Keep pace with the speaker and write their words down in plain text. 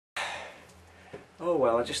Oh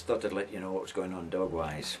well, I just thought I'd let you know what was going on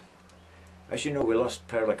dog-wise. As you know, we lost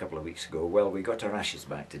Pearl a couple of weeks ago. Well, we got her ashes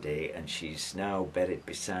back today and she's now buried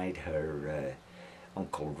beside her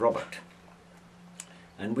Uncle Robert.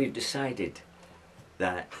 And we've decided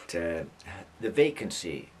that the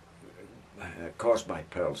vacancy caused by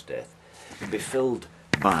Pearl's death will be filled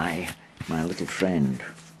by my little friend,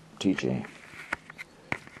 TJ.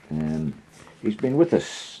 He's been with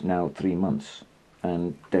us now 3 months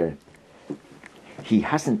and he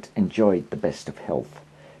hasn't enjoyed the best of health.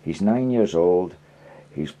 He's 9 years old,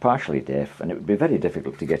 he's partially deaf, and it would be very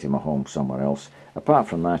difficult to get him a home somewhere else. Apart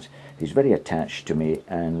from that, he's very attached to me,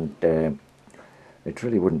 and it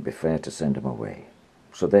really wouldn't be fair to send him away.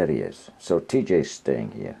 So there he is. So TJ's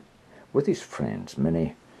staying here with his friends,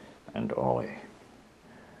 Minnie and Ollie.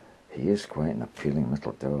 He is quite an appealing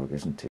little dog, isn't he?